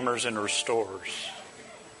redeemers and restorers.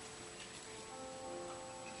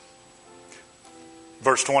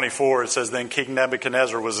 Verse 24, it says, then King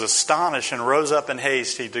Nebuchadnezzar was astonished and rose up in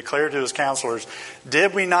haste. He declared to his counselors,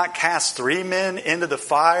 did we not cast 3 men into the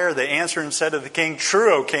fire? They answered and said to the king,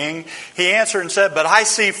 true, O king. He answered and said, but I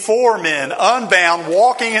see 4 men unbound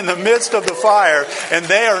walking in the midst of the fire, and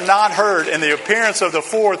they are not hurt. And the appearance of the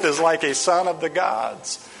 4th is like a son of the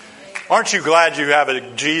gods. Aren't you glad you have a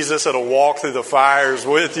Jesus that'll walk through the fires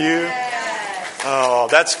with you? Oh,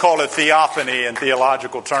 that's called a theophany in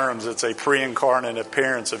theological terms. It's a pre-incarnate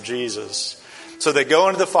appearance of Jesus. So they go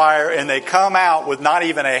into the fire and they come out with not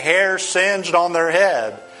even a hair singed on their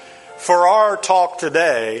head. For our talk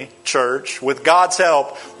today, church, with God's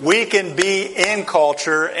help, we can be in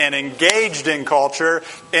culture and engaged in culture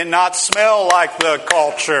and not smell like the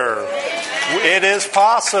culture. It is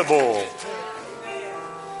possible.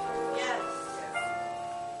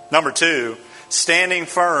 Number 2, standing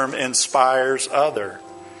firm inspires others.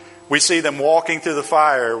 We see them walking through the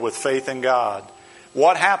fire with faith in God.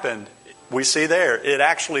 What happened? We see there, it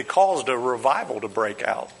actually caused a revival to break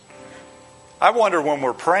out. I wonder when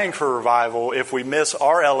we're praying for revival if we miss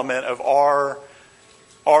our element of our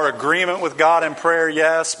agreement with God in prayer,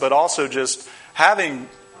 yes, but also just having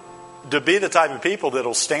to be the type of people that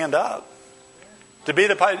will stand up.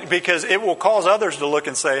 Because it will cause others to look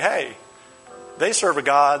and say, hey, they serve a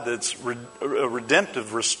God that's a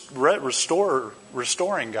redemptive,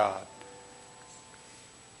 restoring God.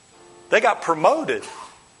 They got promoted.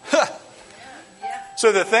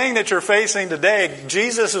 So the thing that you're facing today,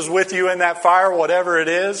 Jesus is with you in that fire, whatever it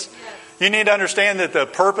is. You need to understand that the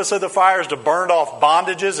purpose of the fire is to burn off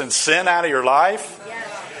bondages and sin out of your life.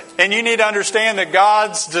 And you need to understand that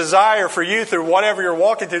God's desire for you through whatever you're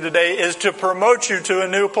walking through today is to promote you to a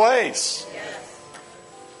new place.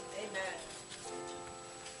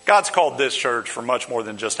 God's called this church for much more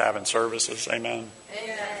than just having services. Amen.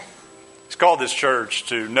 He's called this church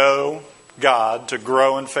to know God, to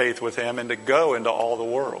grow in faith with Him, and to go into all the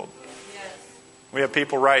world. We have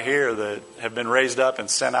people right here that have been raised up and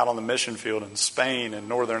sent out on the mission field in Spain and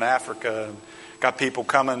Northern Africa. And got people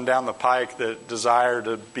coming down the pike that desire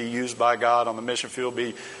to be used by God on the mission field.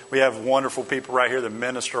 We have wonderful people right here that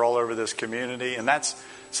minister all over this community. And that's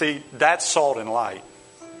salt and light.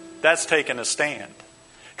 That's taking a stand.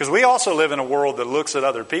 Because we also live in a world that looks at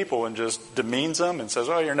other people and just demeans them and says,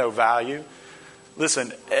 oh, you're no value.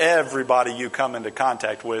 Listen, everybody you come into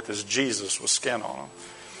contact with is Jesus with skin on them.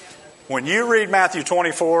 When you read Matthew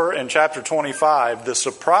 24 and chapter 25, the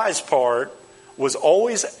surprise part was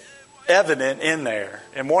always evident in there.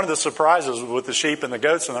 And one of the surprises was with the sheep and the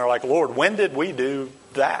goats, and they're like, Lord, when did we do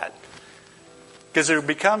that? Because there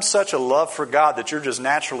becomes such a love for God that you're just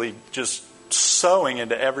naturally just sowing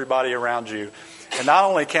into everybody around you. And not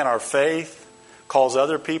only can our faith cause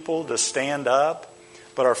other people to stand up,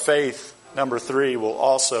 but our faith, number 3, will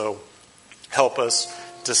also help us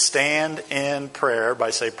to stand in prayer by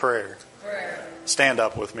say prayer. Stand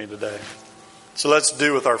up with me today. So let's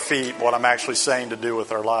do with our feet what I'm actually saying to do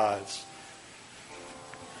with our lives.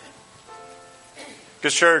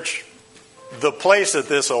 Because church, the place that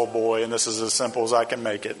this old boy, and this is as simple as I can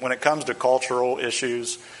make it, when it comes to cultural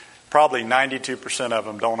issues, probably 92% of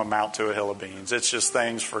them don't amount to a hill of beans. It's just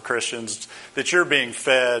things for Christians that you're being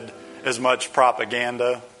fed as much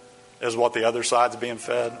propaganda as what the other side's being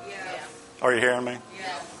fed. Yeah. Are you hearing me?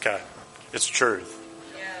 Yeah. Okay. It's truth.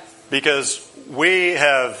 Yeah. Because we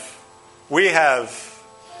have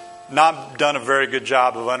not done a very good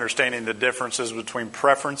job of understanding the differences between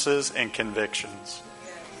preferences and convictions.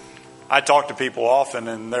 Yeah. I talk to people often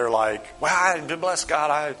and they're like, well, bless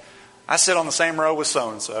God, I sit on the same row with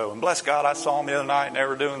so-and-so. And bless God, I saw them the other night and they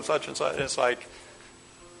were doing such and such. It's like,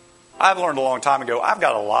 I've learned a long time ago, I've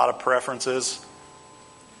got a lot of preferences,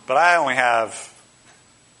 but I only have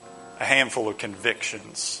a handful of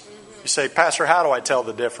convictions. You say, Pastor, how do I tell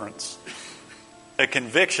the difference? A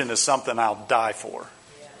conviction is something I'll die for.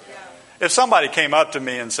 If somebody came up to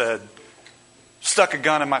me and said, stuck a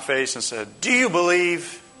gun in my face and said, do you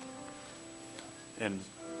believe in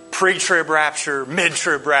pre-trib rapture,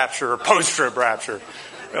 mid-trib rapture, or post-trib rapture?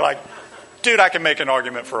 They're like, dude, I can make an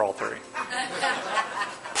argument for all 3.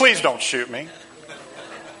 Please don't shoot me.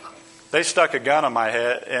 They stuck a gun on my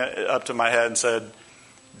head, up to my head and said,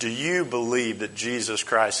 do you believe that Jesus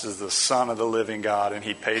Christ is the Son of the living God and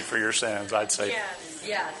He paid for your sins? I'd say,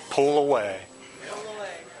 Yes. Pull away.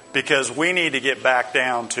 Because we need to get back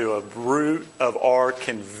down to a root of our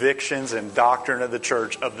convictions and doctrine of the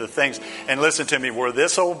church, of the things. And listen to me, where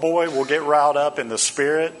this old boy will get riled up in the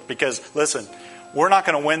spirit, because listen, we're not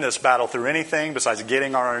going to win this battle through anything besides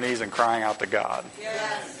getting on our knees and crying out to God.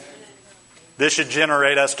 Yes. This should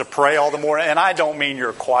generate us to pray all the more. And I don't mean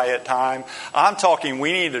your quiet time. I'm talking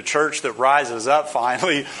we need a church that rises up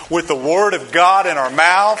finally with the Word of God in our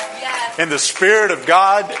mouth, Yes. and the Spirit of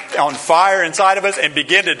God on fire inside of us, and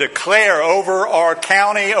begin to declare over our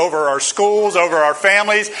county, over our schools, over our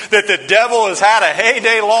families, that the devil has had a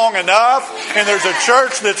heyday long enough, and there's a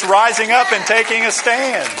church that's rising up and taking a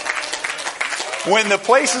stand. When the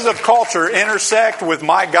places of culture intersect with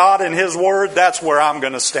my God and His Word, that's where I'm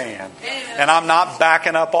going to stand. And I'm not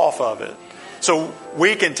backing up off of it. So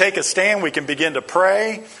we can take a stand. We can begin to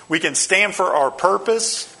pray. We can stand for our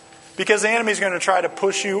purpose. Because the enemy's going to try to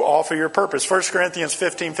push you off of your purpose. 1 Corinthians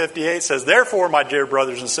 15:58 says, "Therefore, my dear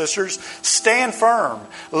brothers and sisters, stand firm.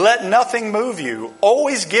 Let nothing move you.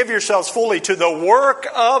 Always give yourselves fully to the work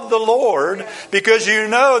of the Lord, because you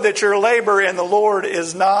know that your labor in the Lord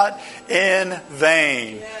is not in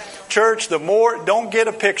vain." Church, don't get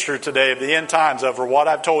a picture today of the end times over what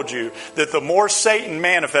I've told you, that the more Satan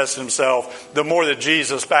manifests himself, the more that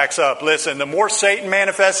Jesus backs up. Listen, the more Satan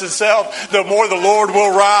manifests himself, the more the Lord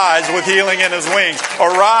will rise with healing in His wings.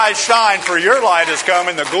 Arise, shine, for your light has come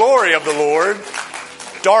in the glory of the Lord.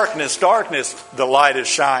 Darkness, darkness, the light is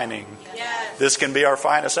shining. Yes. This can be our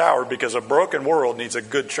finest hour because a broken world needs a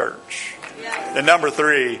good church. Yes. And number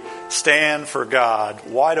 3, stand for God.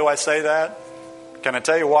 Why do I say that? Can I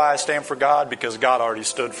tell you why I stand for God? Because God already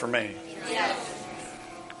stood for me. Yes.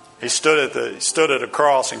 He stood at a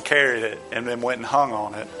cross and carried it and then went and hung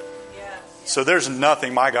on it. Yes. So there's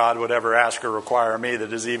nothing my God would ever ask or require of me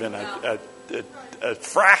that is even a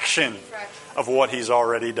fraction of what He's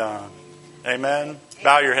already done. Amen?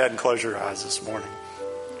 Bow your head and close your eyes this morning.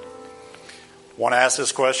 I want to ask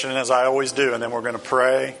this question as I always do, and then we're going to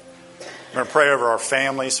pray. We're going to pray over our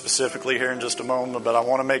family specifically here in just a moment, but I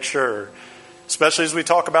want to make sure, especially as we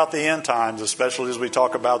talk about the end times, especially as we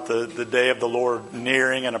talk about the day of the Lord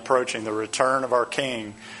nearing and approaching, the return of our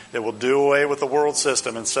King that will do away with the world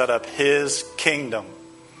system and set up His kingdom,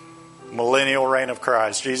 millennial reign of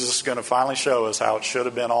Christ. Jesus is going to finally show us how it should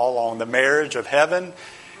have been all along, the marriage of heaven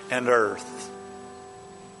and earth.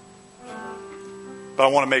 But I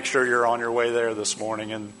want to make sure you're on your way there this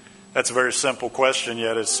morning, and that's a very simple question,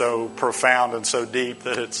 yet it's so profound and so deep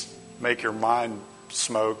that it's make your mind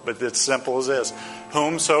smoke, but it's simple as this: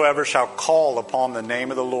 whomsoever shall call upon the name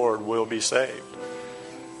of the Lord will be saved.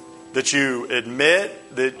 That you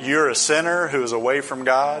admit that you're a sinner who is away from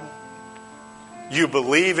God. You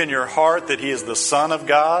believe in your heart that He is the Son of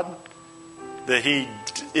God, that He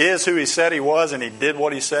is who He said He was and He did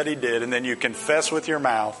what He said He did, and then you confess with your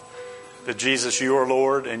mouth that Jesus, you are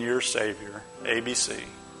Lord and your Savior. ABC.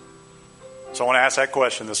 So I want to ask that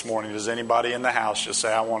question this morning. Does anybody in the house just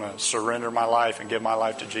say, I want to surrender my life and give my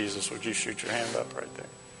life to Jesus? Would you shoot your hand up right there?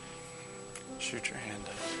 Shoot your hand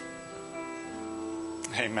up.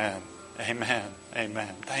 Amen. Amen.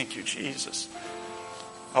 Amen. Thank you, Jesus.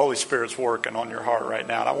 Holy Spirit's working on your heart right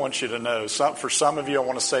now. And I want you to know, for some of you, I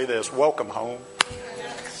want to say this. Welcome home.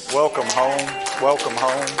 Welcome home. Welcome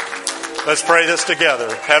home. Let's pray this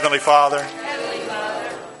together. Heavenly Father,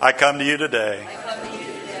 I come to you today.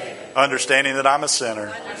 Understanding that I'm a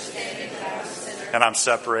sinner and I'm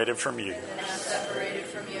separated from you.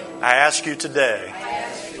 I ask you today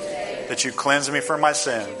that you cleanse me from my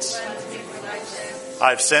sins.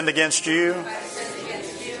 I've sinned against you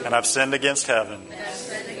and I've sinned against heaven.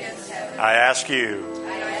 I ask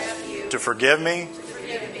you to forgive me,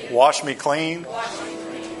 wash me clean.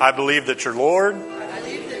 I believe that you're Lord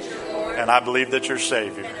and I believe that you're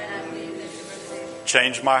Savior.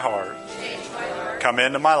 Change my heart. Come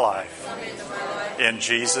into my life. In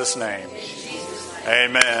Jesus' name.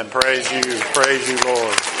 Amen. Praise you. Praise you,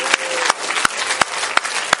 Lord.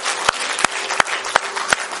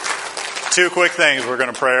 Two quick things. We're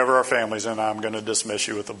going to pray over our families, and I'm going to dismiss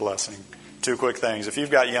you with a blessing. Two quick things. If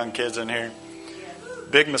you've got young kids in here,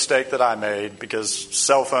 big mistake that I made because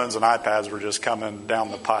cell phones and iPads were just coming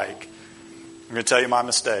down the pike. I'm going to tell you my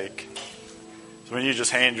mistake. When you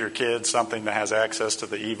just hand your kids something that has access to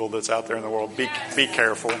the evil that's out there in the world, be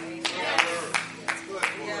careful.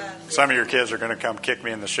 Some of your kids are going to come kick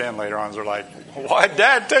me in the shin later on. They're like, why'd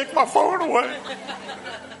Dad take my phone away?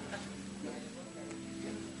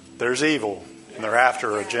 There's evil, and they're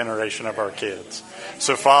after a generation of our kids.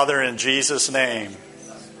 So, Father, in Jesus' name,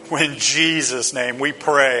 we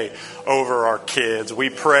pray over our kids. We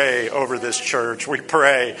pray over this church. We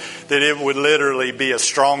pray that it would literally be a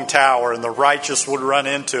strong tower and the righteous would run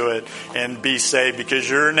into it and be saved because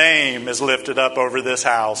your name is lifted up over this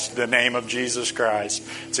house, the name of Jesus Christ.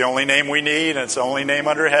 It's the only name we need and it's the only name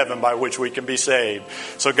under heaven by which we can be saved.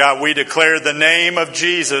 So God, we declare the name of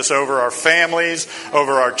Jesus over our families,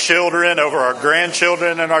 over our children, over our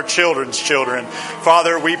grandchildren and our children's children.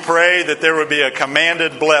 Father, we pray that there would be a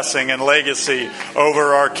commanded blessing and legacy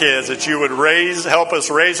over our kids, that you would help us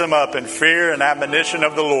raise them up in fear and admonition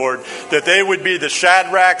of the Lord, that they would be the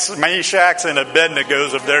Shadrachs, Meshachs, and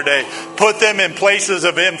Abednegos of their day. Put them in places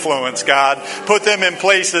of influence, God. Put them in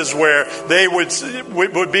places where they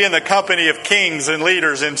would be in the company of kings and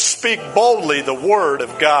leaders and speak boldly the word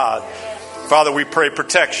of God. Father, we pray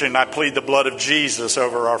protection. I plead the blood of Jesus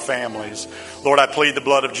over our families. Lord, I plead the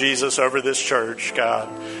blood of Jesus over this church, God.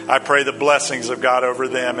 I pray the blessings of God over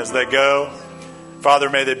them as they go. Father,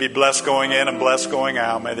 may they be blessed going in and blessed going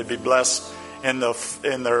out. May they be blessed in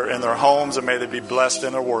their homes, and may they be blessed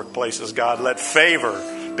in their workplaces, God. Let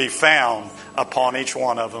favor be found upon each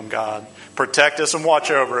one of them, God. Protect us and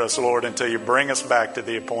watch over us, Lord, until you bring us back to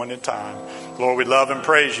the appointed time. Lord, we love and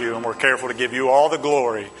praise you, and we're careful to give you all the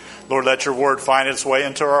glory. Lord, let your word find its way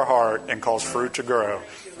into our heart and cause fruit to grow.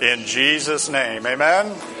 In Jesus' name,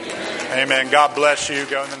 amen? Amen. God bless you.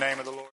 Go in the name of the Lord.